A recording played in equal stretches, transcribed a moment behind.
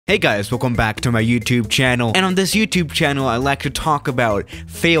Hey guys, welcome back to my YouTube channel, and on this YouTube channel I like to talk about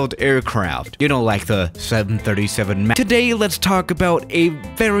failed aircraft, you know, like the 737 MAX. Today let's talk about a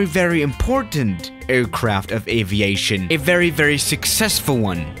very important aircraft of aviation, a very successful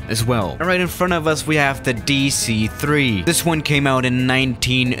one as well. And right in front of us we have the DC-3. This one came out in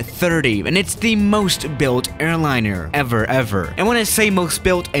 1930, and it's the most built airliner ever. And when I say most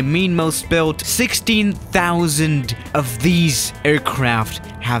built, I mean most built. 16,000 of these aircraft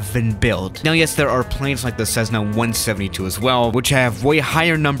have been built. Now yes, there are planes like the Cessna 172 as well, which have way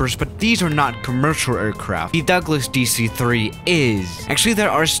higher numbers, but these are not commercial aircraft. The Douglas DC-3 is. Actually,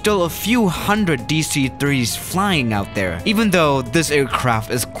 there are still a few hundred DC-3s flying out there, even though this aircraft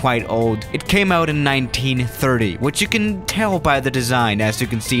is quite old. It came out in 1930, which you can tell by the design. As you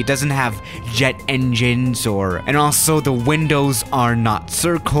can see, it doesn't have jet engines and also the windows are not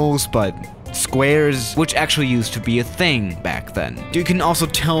circles, but squares, which actually used to be a thing back then. You can also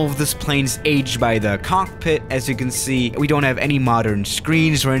tell this plane's age by the cockpit. As you can see, we don't have any modern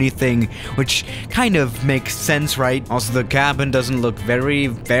screens or anything, which kind of makes sense, right? Also, the cabin doesn't look very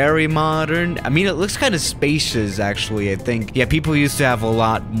modern. I mean, it looks kind of spacious, actually, I think. Yeah, people used to have a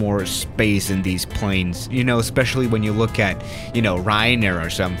lot more space in these planes, you know, especially when you look at, you know, Ryanair or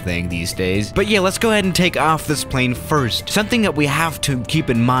something these days. But yeah, let's go ahead and take off this plane first. Something that we have to keep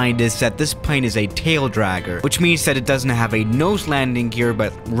in mind is that this plane is a tail dragger, which means that it doesn't have a nose landing gear,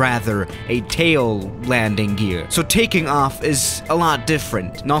 but rather a tail landing gear. So taking off is a lot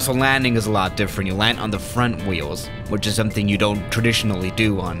different, and also landing is a lot different. You land on the front wheels, which is something you don't traditionally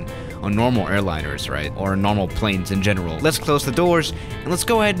do on normal airliners, right? Or normal planes in general. Let's close the doors and let's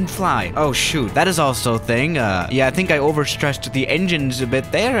go ahead and fly. Oh shoot, that is also a thing. Yeah, I think I overstressed the engines a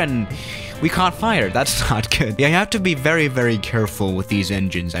bit there and we caught fire. That's not good. Yeah, you have to be very careful with these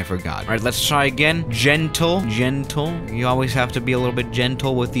engines. I forgot. All right, let's try again. Gentle. You always have to be a little bit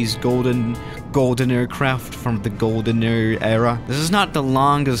gentle with these golden aircraft from the golden era. This is not the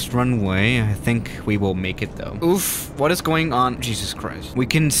longest runway. I think we will make it though. Oof, what is going on? Jesus Christ. We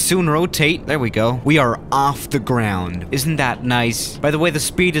can soon rotate. There we go. We are off the ground. Isn't that nice? By the way, the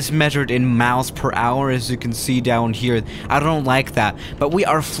speed is measured in miles per hour, as you can see down here. I don't like that, but we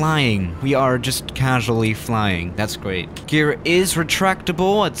are flying. We are just casually flying. That's great. Gear is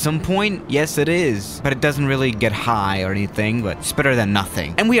retractable at some point. Yes, it is, but it doesn't really get high or anything, but it's better than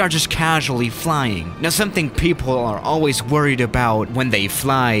nothing. And we are just casually flying. Now, something people are always worried about when they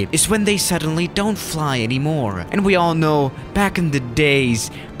fly is when they suddenly don't fly anymore. And we all know back in the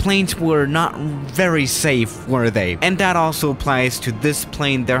days, planes were not very safe, were they? And that also applies to this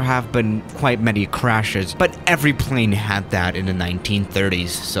plane. There have been quite many crashes, but every plane had that in the 1930s,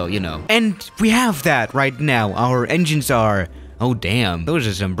 so you know. And we have that right now. Our engines are... oh damn, those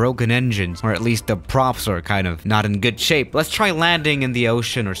are some broken engines, or at least the props are kind of not in good shape. Let's try landing in the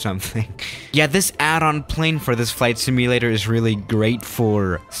ocean or something. Yeah, this add-on plane for this flight simulator is really great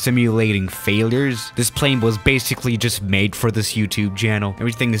for simulating failures. This plane was basically just made for this YouTube channel.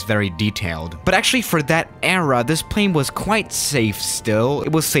 Everything is very detailed. But actually for that era, this plane was quite safe still.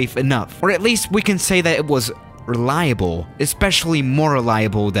 It was safe enough. Or at least we can say that it was reliable, especially more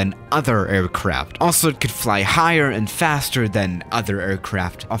reliable than other aircraft. Also, it could fly higher and faster than other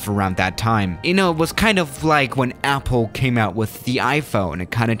aircraft of around that time. You know, it was kind of like when Apple came out with the iPhone.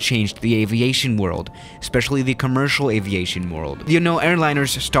 It kind of changed the aviation world, especially the commercial aviation world. You know,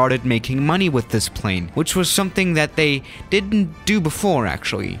 airliners started making money with this plane, which was something that they didn't do before,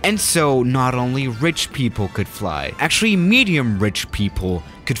 actually. And so, not only rich people could fly, actually medium rich people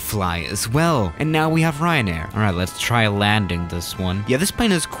could fly as well. And now we have Ryanair. Alright, let's try landing this one. Yeah, this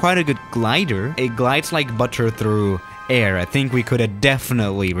plane is quite a good glider. It glides like butter through air. I think we could have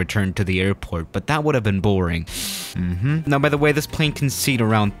definitely returned to the airport, but that would have been boring. Now, by the way, this plane can seat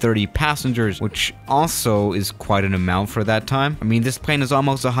around 30 passengers, which also is quite an amount for that time. I mean, this plane is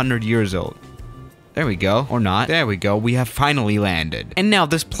almost 100 years old. There we go. Or not. There we go. We have finally landed. And now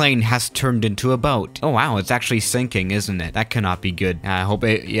this plane has turned into a boat. Oh wow, it's actually sinking, isn't it? That cannot be good. I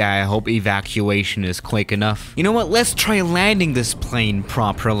hope evacuation is quick enough. You know what? Let's try landing this plane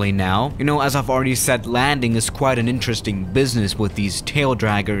properly now. You know, as I've already said, landing is quite an interesting business with these tail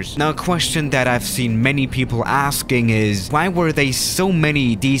draggers. Now, a question that I've seen many people asking is, why were they so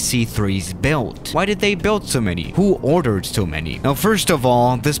many DC-3s built? Why did they build so many? Who ordered so many? Now, first of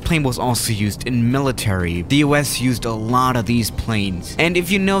all, this plane was also used in military military, the US used a lot of these planes. And if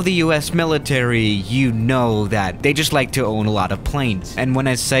you know the US military, you know that they just like to own a lot of planes. And when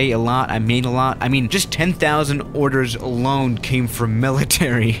I say a lot, I mean a lot. I mean, just 10,000 orders alone came from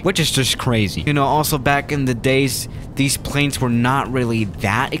military, which is just crazy. You know, also back in the days, these planes were not really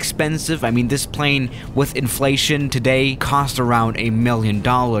that expensive. I mean, this plane with inflation today cost around $1 million,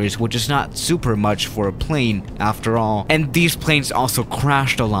 which is not super much for a plane after all. And these planes also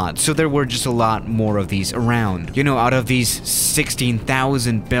crashed a lot, so there were just a lot more of these around. You know, out of these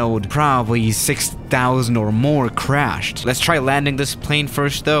 16,000 built, probably 6,000 or more crashed. Let's try landing this plane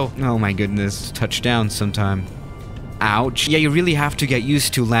first though. Oh my goodness, touchdown sometime. Ouch. Yeah, you really have to get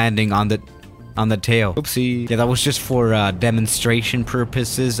used to landing on the tail. Oopsie. Yeah, that was just for demonstration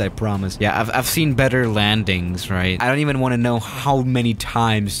purposes, I promise. Yeah, I've seen better landings, right? I don't even want to know how many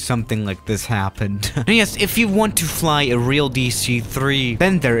times something like this happened. And yes, if you want to fly a real DC-3,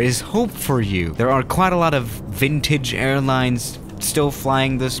 then there is hope for you. There are quite a lot of vintage airlines still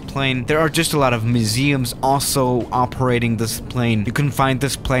flying this plane. There are just a lot of museums also operating this plane. You can find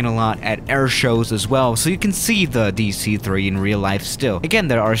this plane a lot at air shows as well, so you can see the DC-3 in real life still. Again,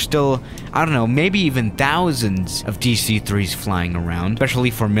 there are still, I don't know, maybe even thousands of DC-3s flying around, especially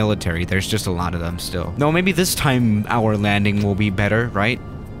for military. There's just a lot of them still. No, maybe this time our landing will be better, right?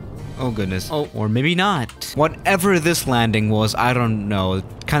 Oh goodness. Oh, or maybe not. Whatever this landing was, I don't know. It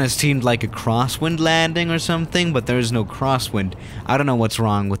kind of seemed like a crosswind landing or something, but there's no crosswind. I don't know what's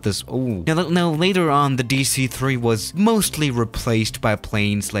wrong with this. Oh. Now, later on, the DC-3 was mostly replaced by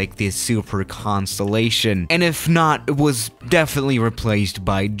planes like the Super Constellation. And if not, it was definitely replaced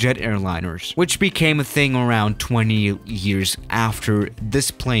by jet airliners, which became a thing around 20 years after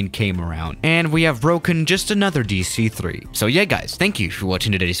this plane came around. And we have broken just another DC-3. So yeah, guys, thank you for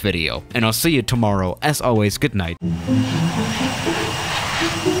watching today's video. And I'll see you tomorrow. As always, good night.